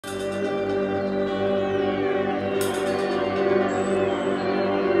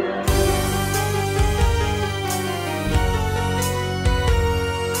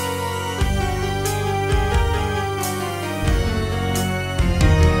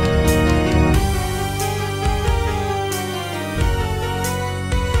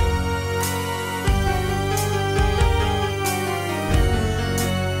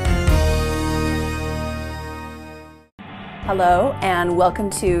Hello and welcome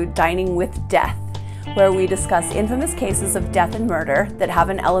to Dining with Death, where we discuss infamous cases of death and murder that have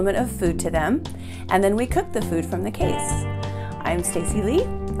an element of food to them, and then we cook the food from the case. I'm Stacy Lee.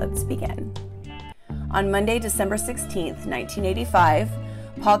 Let's begin. On Monday, December 16th, 1985,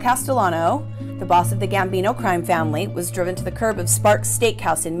 Paul Castellano, the boss of the Gambino crime family, was driven to the curb of Sparks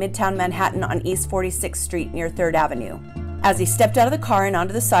Steakhouse in Midtown Manhattan on East 46th Street near 3rd Avenue. As he stepped out of the car and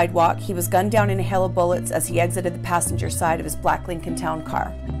onto the sidewalk, he was gunned down in a hail of bullets as he exited the passenger side of his black Lincoln Town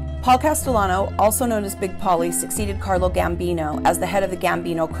car. Paul Castellano, also known as Big Paulie, succeeded Carlo Gambino as the head of the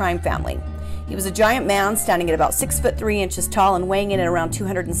Gambino crime family. He was a giant man, standing at about 6'3" tall and weighing in at around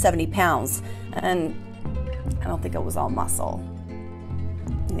 270 pounds. And I don't think it was all muscle.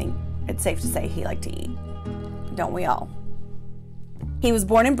 I think it's safe to say he liked to eat. Don't we all? He was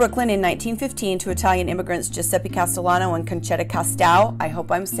born in Brooklyn in 1915 to Italian immigrants Giuseppe Castellano and Concetta Castau. I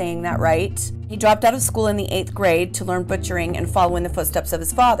hope I'm saying that right. He dropped out of school in the 8th grade to learn butchering and follow in the footsteps of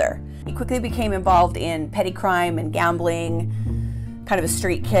his father. He quickly became involved in petty crime and gambling, kind of a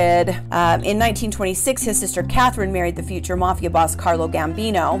street kid. In 1926, his sister Catherine married the future Mafia boss Carlo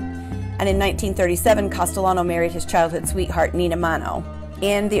Gambino, and in 1937, Castellano married his childhood sweetheart Nina Mano.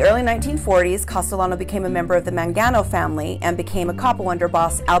 In the early 1940s, Castellano became a member of the Mangano family and became a capo under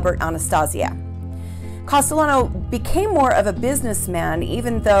boss Albert Anastasia. Castellano became more of a businessman,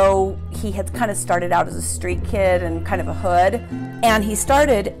 even though he had kind of started out as a street kid and kind of a hood. And he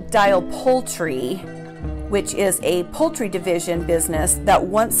started Dial Poultry, which is a poultry division business that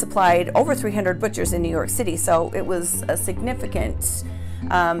once supplied over 300 butchers in New York City, so it was a significant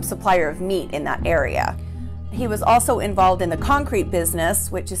supplier of meat in that area. He was also involved in the concrete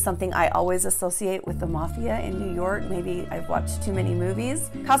business, which is something I always associate with the Mafia in New York. Maybe I've watched too many movies.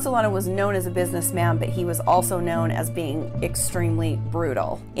 Castellano was known as a businessman, but he was also known as being extremely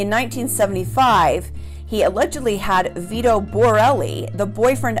brutal. In 1975, he allegedly had Vito Borelli, the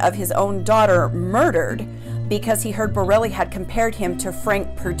boyfriend of his own daughter, murdered because he heard Borelli had compared him to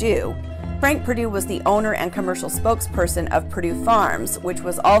Frank Perdue. Frank Perdue was the owner and commercial spokesperson of Perdue Farms, which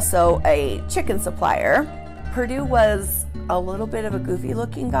was also a chicken supplier. Perdue was a little bit of a goofy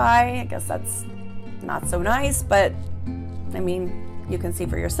looking guy. I guess that's not so nice, but I mean, you can see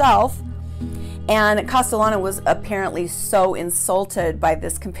for yourself. And Castellano was apparently so insulted by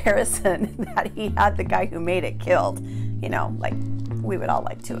this comparison that he had the guy who made it killed. You know, like we would all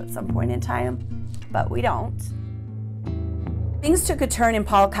like to at some point in time, but we don't. Things took a turn in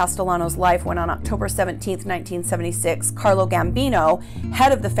Paul Castellano's life when on October 17, 1976, Carlo Gambino,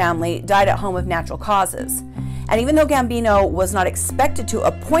 head of the family, died at home of natural causes. And even though Gambino was not expected to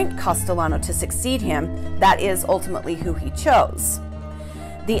appoint Castellano to succeed him, that is ultimately who he chose.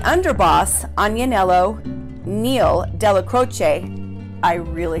 The underboss, Agnello Neil Della Croce, I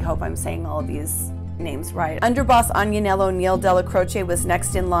really hope I'm saying all of these names right. Underboss Agnello Neil Della Croce was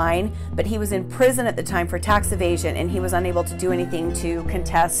next in line, but he was in prison at the time for tax evasion, and he was unable to do anything to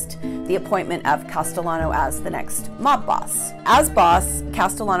contest the appointment of Castellano as the next mob boss. As boss,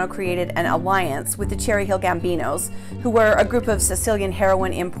 Castellano created an alliance with the Cherry Hill Gambinos, who were a group of Sicilian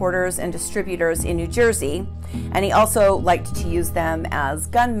heroin importers and distributors in New Jersey, and he also liked to use them as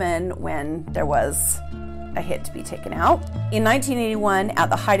gunmen when there was a hit to be taken out. In 1981, at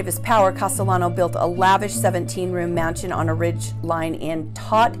the height of his power, Castellano built a lavish 17-room mansion on a ridge line in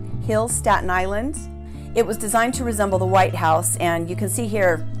Tot Hill, Staten Island. It was designed to resemble the White House, and you can see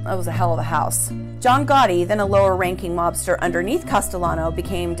here, it was a hell of a house. John Gotti, then a lower-ranking mobster underneath Castellano,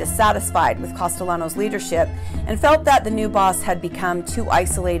 became dissatisfied with Castellano's leadership and felt that the new boss had become too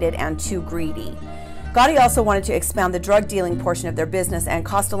isolated and too greedy. Gotti also wanted to expand the drug dealing portion of their business, and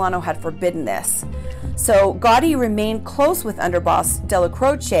Castellano had forbidden this. So Gotti remained close with underboss Della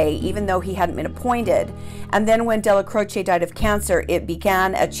Croce, even though he hadn't been appointed. And then when Della Croce died of cancer, it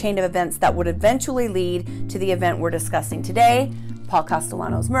began a chain of events that would eventually lead to the event we're discussing today, Paul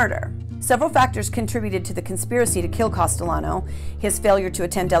Castellano's murder. Several factors contributed to the conspiracy to kill Castellano. His failure to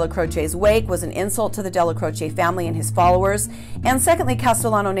attend Della Croce's wake was an insult to the Della Croce family and his followers. And secondly,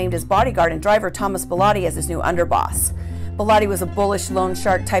 Castellano named his bodyguard and driver Thomas Bellotti as his new underboss. Bellotti was a bullish loan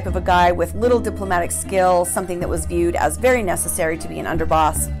shark type of a guy with little diplomatic skill, something that was viewed as very necessary to be an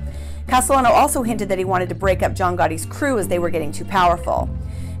underboss. Castellano also hinted that he wanted to break up John Gotti's crew as they were getting too powerful.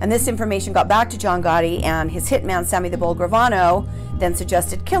 And this information got back to John Gotti, and his hitman Sammy the Bull Gravano then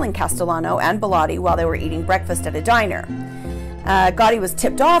suggested killing Castellano and Bellotti while they were eating breakfast at a diner. Gotti was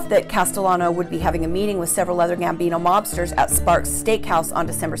tipped off that Castellano would be having a meeting with several other Gambino mobsters at Sparks' Steakhouse on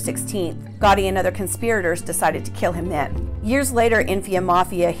December 16th. Gotti and other conspirators decided to kill him then. Years later,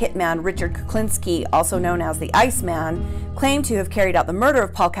 Mafia hitman Richard Kuklinski, also known as the Iceman, claimed to have carried out the murder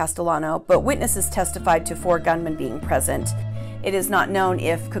of Paul Castellano, but witnesses testified to 4 gunmen being present. It is not known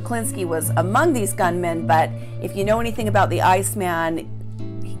if Kuklinski was among these gunmen, but if you know anything about the Iceman,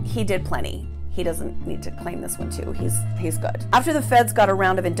 he did plenty. He doesn't need to claim this one too. He's good. After the feds got a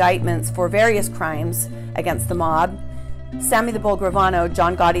round of indictments for various crimes against the mob, Sammy the Bull Gravano,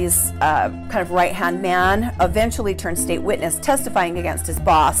 John Gotti's kind of right-hand man, eventually turned state witness, testifying against his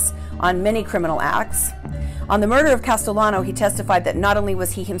boss on many criminal acts. On the murder of Castellano, he testified that not only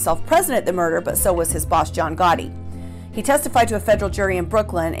was he himself present at the murder, but so was his boss, John Gotti. He testified to a federal jury in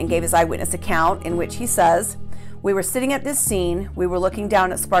Brooklyn and gave his eyewitness account, in which he says, "We were sitting at this scene. We were looking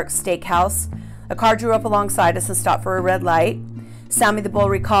down at Sparks' Steakhouse. A car drew up alongside us and stopped for a red light. Sammy the Bull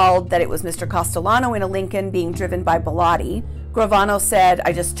recalled that it was Mr. Castellano in a Lincoln being driven by Bellotti. Gravano said,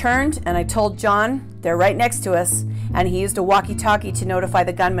 I just turned and I told John, they're right next to us, and he used a walkie-talkie to notify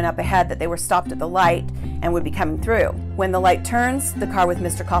the gunman up ahead that they were stopped at the light and would be coming through. When the light turns, the car with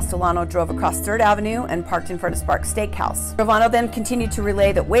Mr. Castellano drove across 3rd Avenue and parked in front of Sparks' Steakhouse." Gravano then continued to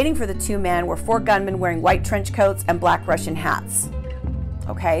relay that waiting for the 2 men were 4 gunmen wearing white trench coats and black Russian hats.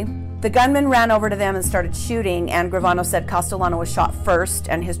 Okay. The gunman ran over to them and started shooting, and Gravano said Castellano was shot first,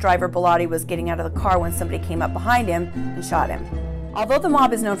 and his driver Bellotti was getting out of the car when somebody came up behind him and shot him. Although the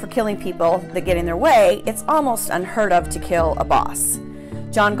mob is known for killing people that get in their way, it's almost unheard of to kill a boss.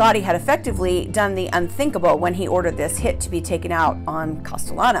 John Gotti had effectively done the unthinkable when he ordered this hit to be taken out on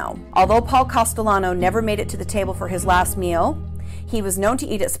Castellano. Although Paul Castellano never made it to the table for his last meal, he was known to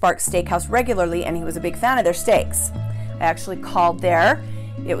eat at Sparks' Steakhouse regularly, and he was a big fan of their steaks. I actually called there.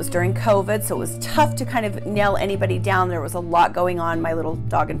 It was during COVID, so it was tough to kind of nail anybody down. There was a lot going on. My little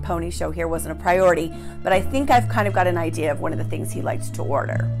dog and pony show here wasn't a priority, but I think I've kind of got an idea of one of the things he liked to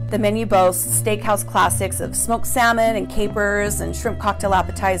order. The menu boasts steakhouse classics of smoked salmon and capers and shrimp cocktail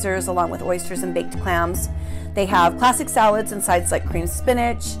appetizers, along with oysters and baked clams. They have classic salads and sides like cream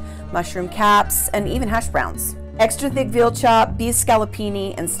spinach, mushroom caps, and even hash browns. Extra thick veal chop, beef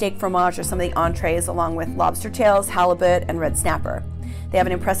scallopini, and steak fromage are some of the entrees, along with lobster tails, halibut, and red snapper. They have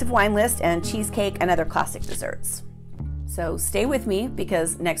an impressive wine list and cheesecake and other classic desserts. So stay with me,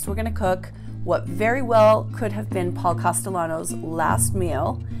 because next we're going to cook what very well could have been Paul Castellano's last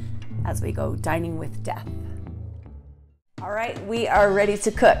meal as we go dining with death. All right, we are ready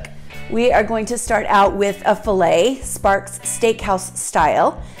to cook. We are going to start out with a filet, Sparks Steakhouse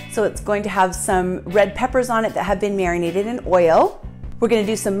style. So it's going to have some red peppers on it that have been marinated in oil. We're going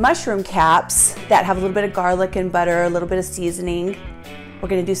to do some mushroom caps that have a little bit of garlic and butter, a little bit of seasoning. We're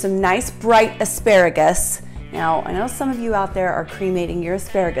going to do some nice bright asparagus. Now, I know some of you out there are cremating your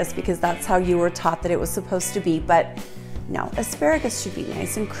asparagus because that's how you were taught that it was supposed to be, but no, asparagus should be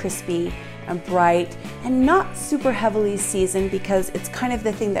nice and crispy and bright and not super heavily seasoned, because it's kind of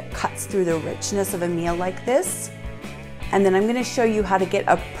the thing that cuts through the richness of a meal like this. And then I'm going to show you how to get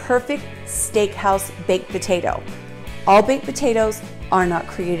a perfect steakhouse baked potato. All baked potatoes are not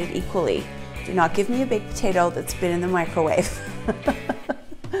created equally. Do not give me a baked potato that's been in the microwave.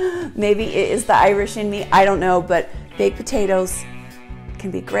 Maybe it is the Irish in me, I don't know, but baked potatoes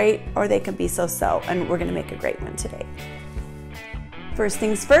can be great or they can be so-so, and we're gonna make a great one today. First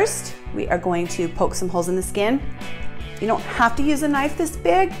things first, we are going to poke some holes in the skin. You don't have to use a knife this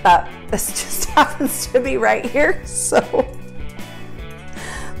big, but this just happens to be right here, so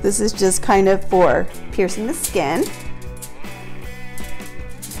this is just kind of for piercing the skin.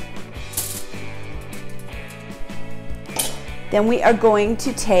 Then we are going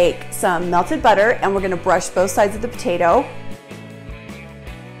to take some melted butter and we're going to brush both sides of the potato.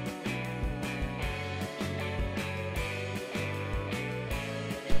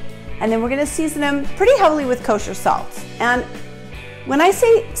 And then we're going to season them pretty heavily with kosher salt. And when I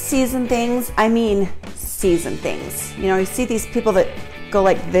say season things, I mean season things. You know, you see these people that go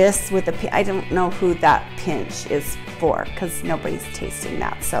like this with the, I don't know who that pinch is for, because nobody's tasting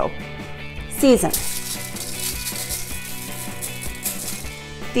that. So season.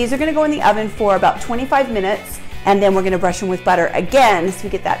 These are going to go in the oven for about 25 minutes, and then we're going to brush them with butter again so we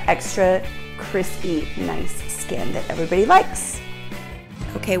get that extra crispy, nice skin that everybody likes.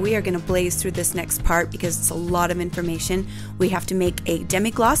 Okay, we are going to blaze through this next part because it's a lot of information. We have to make a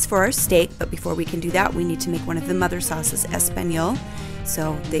demi-glace for our steak, but before we can do that, we need to make one of the mother sauces, Espagnole.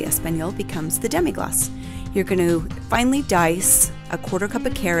 So the Espagnole becomes the demi-glace. You're going to finely dice a 1/4 cup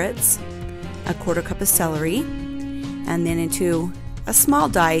of carrots, a 1/4 cup of celery, and then into a small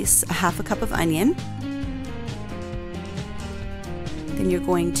dice, a 1/2 cup of onion. Then you're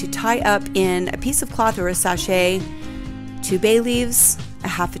going to tie up in a piece of cloth or a sachet 2 bay leaves, a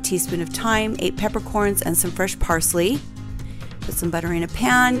half a teaspoon of thyme, 8 peppercorns, and some fresh parsley. Put some butter in a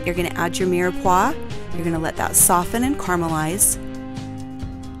pan. You're going to add your mirepoix. You're going to let that soften and caramelize.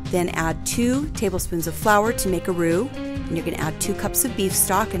 Then add 2 tablespoons of flour to make a roux. And you're going to add 2 cups of beef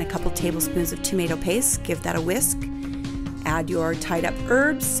stock and a couple tablespoons of tomato paste. Give that a whisk. Add your tied up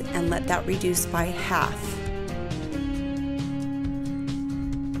herbs and let that reduce by half.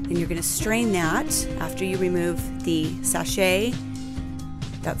 Then you're going to strain that after you remove the sachet.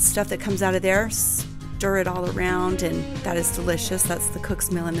 That stuff that comes out of there, stir it all around, and that is delicious. That's the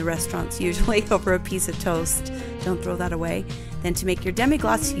cook's meal in the restaurants usually, over a piece of toast. Don't throw that away. Then to make your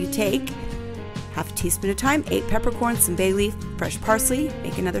demi-glace, you take half a teaspoon of thyme, 8 peppercorns, some bay leaf, fresh parsley,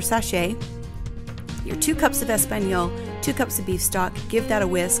 make another sachet. Your 2 cups of espagnole, 2 cups of beef stock, give that a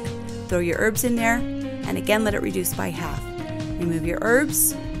whisk, throw your herbs in there, and again let it reduce by half. Remove your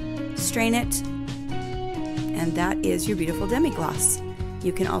herbs, strain it, and that is your beautiful demi-glace.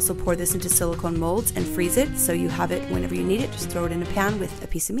 You can also pour this into silicone molds and freeze it so you have it whenever you need it. Just throw it in a pan with a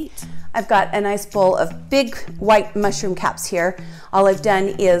piece of meat. I've got a nice bowl of big white mushroom caps here. All I've done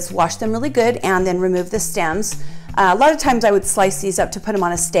is wash them really good and then remove the stems. A lot of times I would slice these up to put them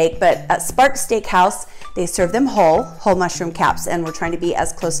on a steak, but at Spark Steakhouse, they serve them whole mushroom caps, and we're trying to be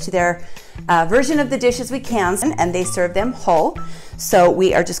as close to their version of the dish as we can, and they serve them whole. So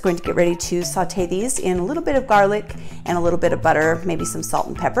we are just going to get ready to saute these in a little bit of garlic and a little bit of butter, maybe some salt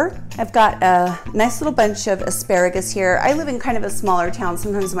and pepper. I've got a nice little bunch of asparagus here. I live in kind of a smaller town.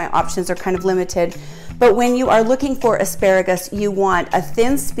 Sometimes my options are kind of limited. But when you are looking for asparagus, you want a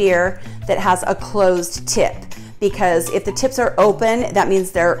thin spear that has a closed tip, because if the tips are open, that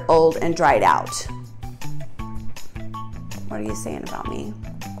means they're old and dried out. What are you saying about me?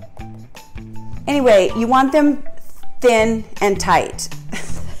 Anyway, you want them thin and tight.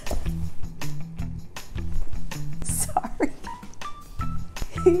 Sorry.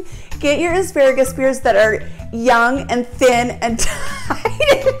 Get your asparagus spears that are young and thin and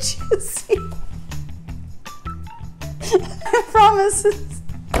tight and juicy. I promise.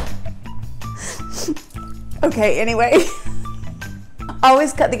 Okay, anyway.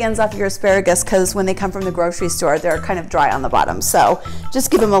 Always cut the ends off your asparagus, because when they come from the grocery store, they're kind of dry on the bottom. So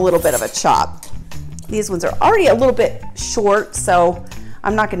just give them a little bit of a chop. These ones are already a little bit short, so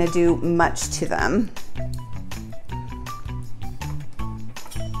I'm not going to do much to them.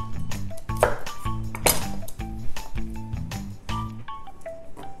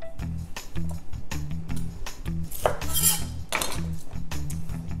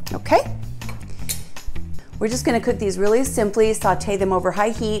 Okay. We're just going to cook these really simply, saute them over high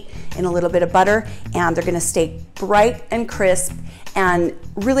heat in a little bit of butter, and they're going to stay bright and crisp and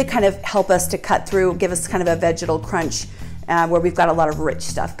really kind of help us to cut through, give us kind of a vegetal crunch where we've got a lot of rich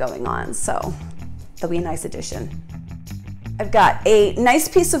stuff going on. So they'll be a nice addition. I've got a nice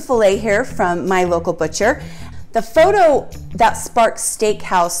piece of filet here from my local butcher. The photo that Spark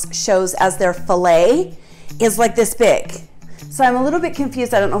Steakhouse shows as their filet is like this big. So I'm a little bit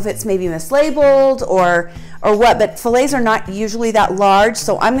confused. I don't know if it's maybe mislabeled or what, but fillets are not usually that large,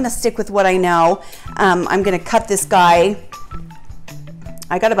 so I'm gonna stick with what I know. I'm gonna cut this guy.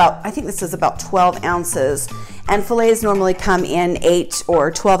 I think this is about 12 ounces. And fillets normally come in 8 or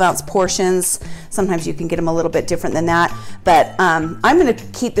 12 ounce portions. Sometimes you can get them a little bit different than that. But I'm gonna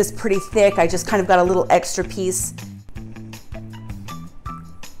keep this pretty thick. I just kind of got a little extra piece.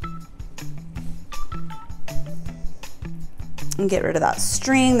 And get rid of that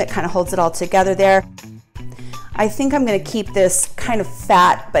string that kind of holds it all together there. I think I'm going to keep this kind of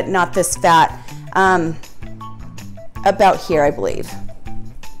fat, but not this fat, about here, I believe.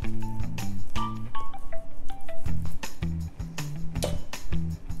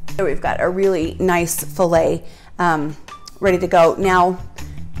 So we've got a really nice filet ready to go. Now,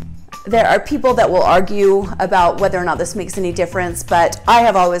 there are people that will argue about whether or not this makes any difference, but I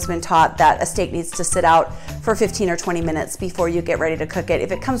have always been taught that a steak needs to sit out for 15 or 20 minutes before you get ready to cook it.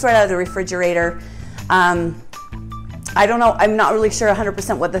 If it comes right out of the refrigerator, I don't know, I'm not really sure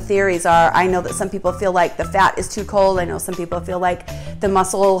 100% what the theories are. I know that some people feel like the fat is too cold. I know some people feel like the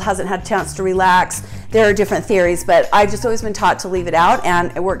muscle hasn't had a chance to relax. There are different theories, but I've just always been taught to leave it out,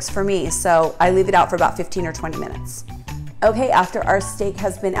 and it works for me. So I leave it out for about 15 or 20 minutes. Okay, after our steak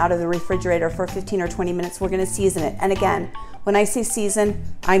has been out of the refrigerator for 15 or 20 minutes, we're gonna season it. And again, when I say season,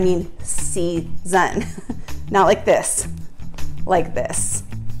 I mean season. Not like this, like this.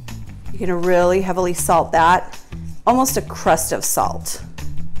 You're gonna really heavily salt that, almost a crust of salt.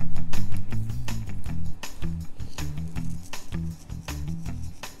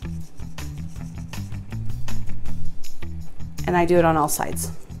 And and I do it on all sides.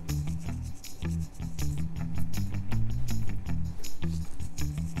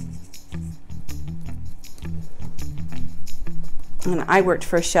 And I worked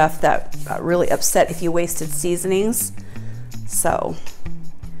for a chef that got really upset if you wasted seasonings. So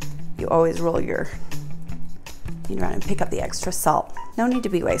you always roll your meat around and pick up the extra salt. No need to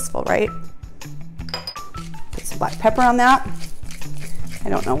be wasteful, right? Put some black pepper on that. I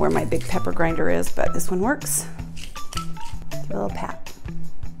don't know where my big pepper grinder is, but this one works. Give it a little pat.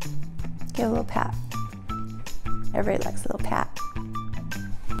 Give it a little pat. Everybody likes a little pat.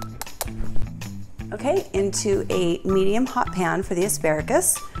 Okay, into a medium hot pan for the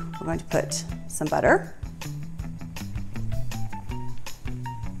asparagus, we're going to put some butter.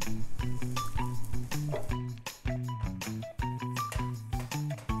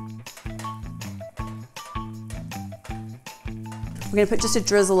 We're going to put just a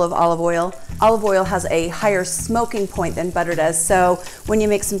drizzle of olive oil. Olive oil has a higher smoking point than butter does, so when you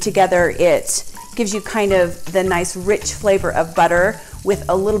mix them together, it gives you kind of the nice rich flavor of butter with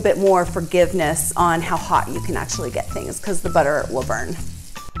a little bit more forgiveness on how hot you can actually get things, because the butter will burn.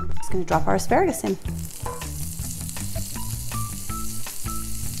 I'm just going to drop our asparagus in.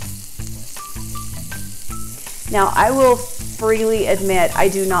 Now, I will freely admit I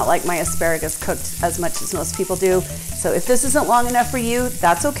do not like my asparagus cooked as much as most people do. So if this isn't long enough for you,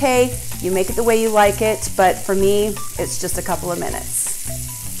 that's okay. You make it the way you like it, but for me, it's just a couple of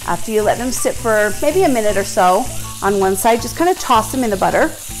minutes. After you let them sit for maybe a minute or so on one side, just kind of toss them in the butter.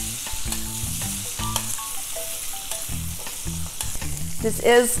 This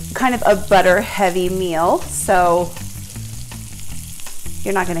is kind of a butter heavy meal, so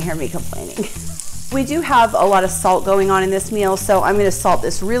you're not going to hear me complaining. We do have a lot of salt going on in this meal, so I'm going to salt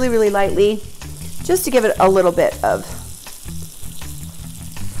this really, really lightly just to give it a little bit of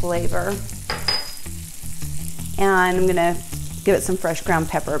flavor. And I'm going to give it some fresh ground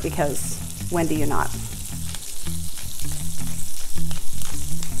pepper, because when do you not?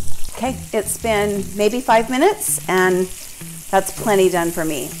 Okay, it's been maybe 5 minutes, and that's plenty done for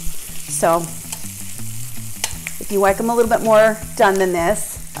me. So if you like them a little bit more done than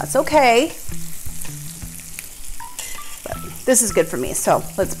this, that's okay. But this is good for me. So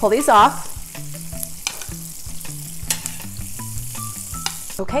let's pull these off.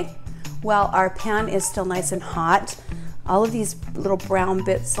 Okay, while our pan is still nice and hot, all of these little brown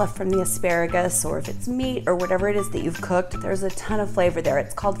bits left from the asparagus, or if it's meat or whatever it is that you've cooked, there's a ton of flavor there.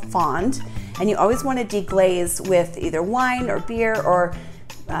 It's called fond, and you always want to deglaze with either wine or beer or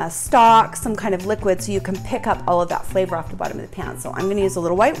stock, some kind of liquid, so you can pick up all of that flavor off the bottom of the pan. So I'm going to use a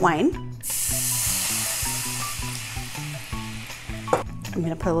little white wine. I'm going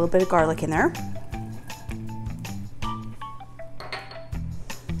to put a little bit of garlic in there.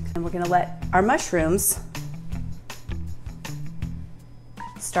 And we're going to let our mushrooms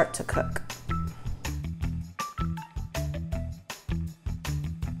start to cook.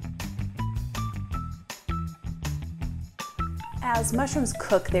 As mushrooms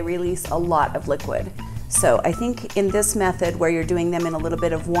cook, they release a lot of liquid. So I think in this method, where you're doing them in a little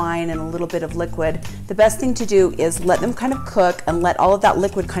bit of wine and a little bit of liquid, the best thing to do is let them kind of cook and let all of that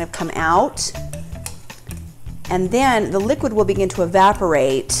liquid kind of come out. And then the liquid will begin to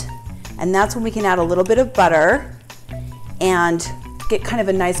evaporate, and that's when we can add a little bit of butter and get kind of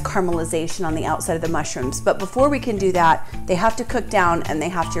a nice caramelization on the outside of the mushrooms. But before we can do that, they have to cook down and they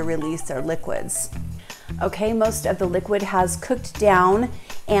have to release their liquids. Okay, most of the liquid has cooked down,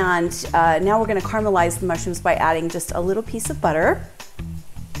 and now we're going to caramelize the mushrooms by adding just a little piece of butter.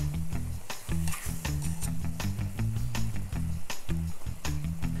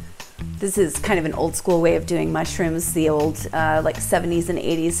 This is kind of an old school way of doing mushrooms, the old like 70s and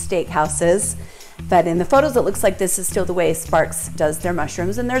 80s steakhouses. But in the photos, it looks like this is still the way Sparks does their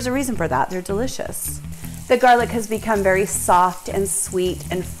mushrooms, and there's a reason for that. They're delicious. The garlic has become very soft and sweet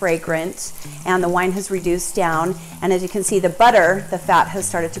and fragrant, and the wine has reduced down. And as you can see, the butter, the fat, has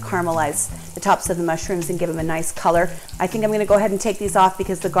started to caramelize the tops of the mushrooms and give them a nice color. I think I'm going to go ahead and take these off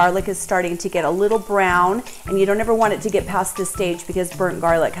because the garlic is starting to get a little brown, and you don't ever want it to get past this stage because burnt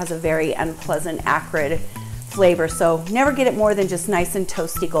garlic has a very unpleasant, acrid flavor. So never get it more than just nice and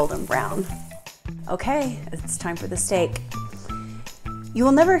toasty golden brown. Okay, it's time for the steak. You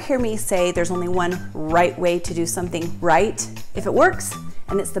will never hear me say there's only one right way to do something right. If it works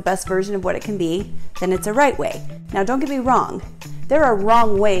and it's the best version of what it can be, then it's a right way. Now don't get me wrong, there are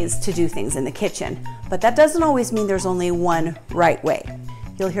wrong ways to do things in the kitchen, but that doesn't always mean there's only one right way.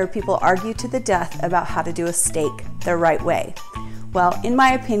 You'll hear people argue to the death about how to do a steak the right way. Well, in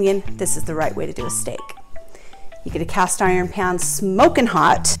my opinion, this is the right way to do a steak. You get a cast iron pan smoking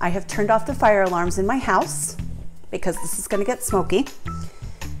hot. I have turned off the fire alarms in my house. because this is gonna get smoky.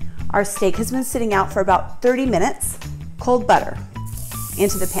 Our steak has been sitting out for about 30 minutes. Cold butter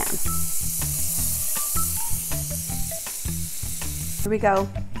into the pan. Here we go,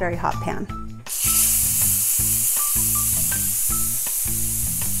 very hot pan.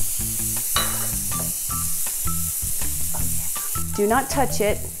 Do not touch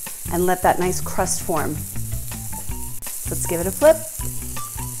it and let that nice crust form. Let's give it a flip.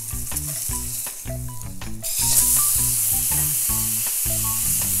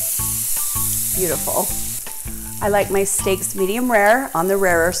 Beautiful. I like my steaks medium rare, on the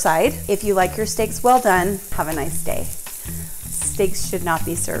rarer side. If you like your steaks well done, have a nice day. Steaks should not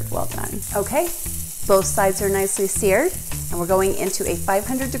be served well done. Okay, both sides are nicely seared, and we're going into a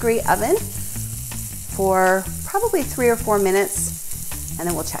 500-degree oven for probably 3 or 4 minutes, and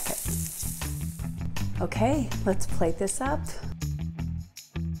then we'll check it. Okay, let's plate this up.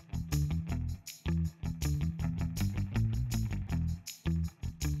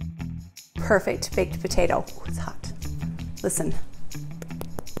 Perfect baked potato. Ooh, it's hot. Listen.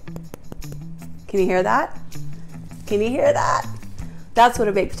 Can you hear that? Can you hear that? That's what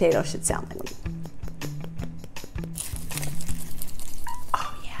a baked potato should sound like.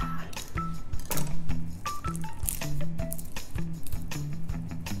 Oh yeah.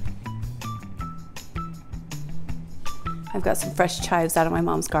 I've got some fresh chives out of my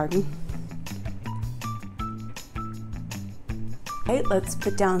mom's garden. Okay, let's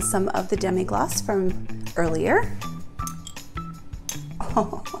put down some of the demi-glace from earlier.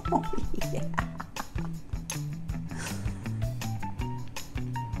 Oh, yeah.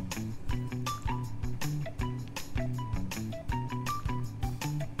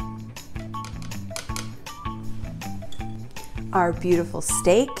 Our beautiful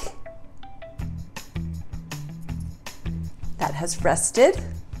steak that has rested.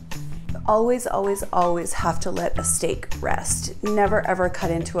 Always, always, always have to let a steak rest. Never ever cut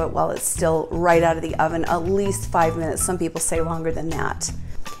into it while it's still right out of the oven, at least 5 minutes. Some people say longer than that.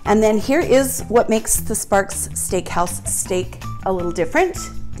 And then here is what makes the Sparks Steakhouse steak a little different,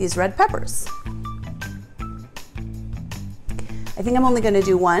 these red peppers. I think I'm only gonna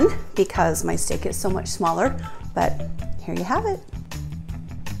do one because my steak is so much smaller, but here you have it.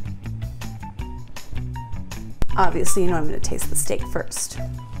 Obviously, you know I'm gonna taste the steak first.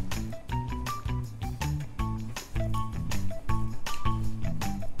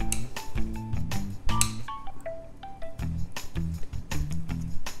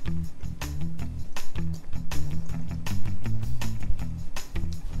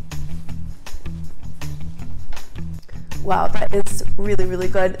 Wow, that is really, really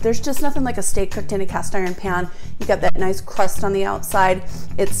good. There's just nothing like a steak cooked in a cast iron pan. You got that nice crust on the outside.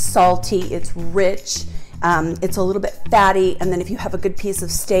 It's salty, it's rich, it's a little bit fatty, and then if you have a good piece of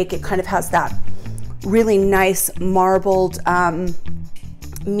steak, it kind of has that really nice marbled,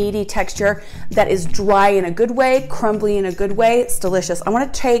 meaty texture that is dry in a good way, crumbly in a good way. It's delicious. I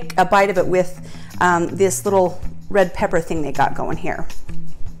want to take a bite of it with this little red pepper thing they got going here.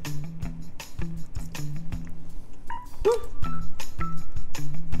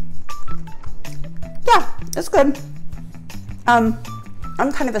 Yeah, it's good. I'm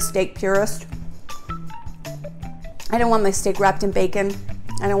kind of a steak purist. I don't want my steak wrapped in bacon.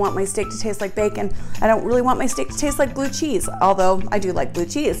 I don't want my steak to taste like bacon. I don't really want my steak to taste like blue cheese, although I do like blue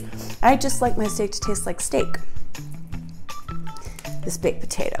cheese. I just like my steak to taste like steak. This baked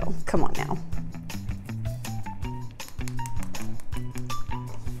potato, come on now.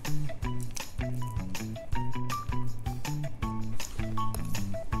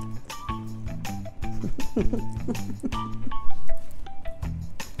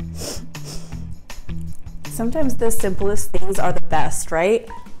 Sometimes the simplest things are the best, right?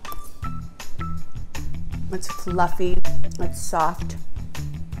 It's fluffy, it's soft.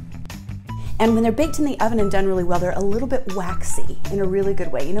 And when they're baked in the oven and done really well, they're a little bit waxy in a really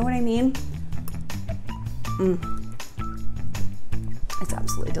good way. You know what I mean? It's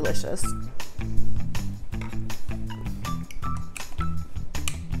absolutely delicious.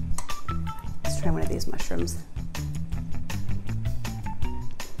 Let's try one of these mushrooms.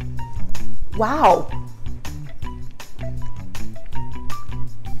 Wow.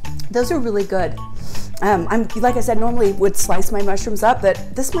 Those are really good. Like I said, normally would slice my mushrooms up,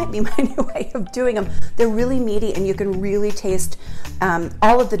 but this might be my new way of doing them. They're really meaty, and you can really taste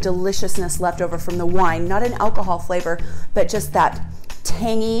all of the deliciousness left over from the wine. Not an alcohol flavor, but just that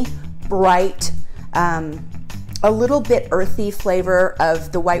tangy, bright, a little bit earthy flavor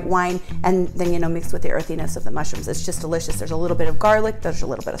of the white wine, and then, you know, mixed with the earthiness of the mushrooms. It's just delicious. There's a little bit of garlic, there's a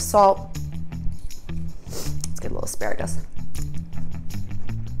little bit of salt. Let's get a little asparagus.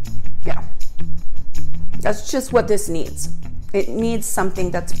 Yeah. That's just what this needs. It needs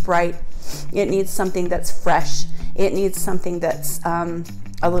something that's bright. It needs something that's fresh. It needs something that's a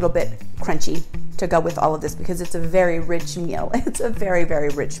little bit crunchy to go with all of this, because it's a very rich meal. It's a very, very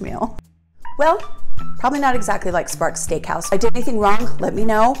rich meal. Well, probably not exactly like Spark's Steakhouse. If I did anything wrong, let me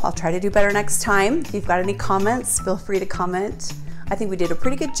know. I'll try to do better next time. If you've got any comments, feel free to comment. I think we did a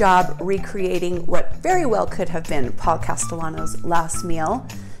pretty good job recreating what very well could have been Paul Castellano's last meal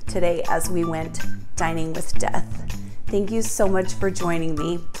today as we went dining with death. Thank you so much for joining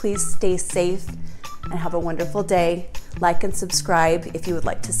me. Please stay safe and have a wonderful day. Like and subscribe if you would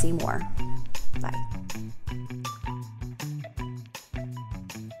like to see more. Bye.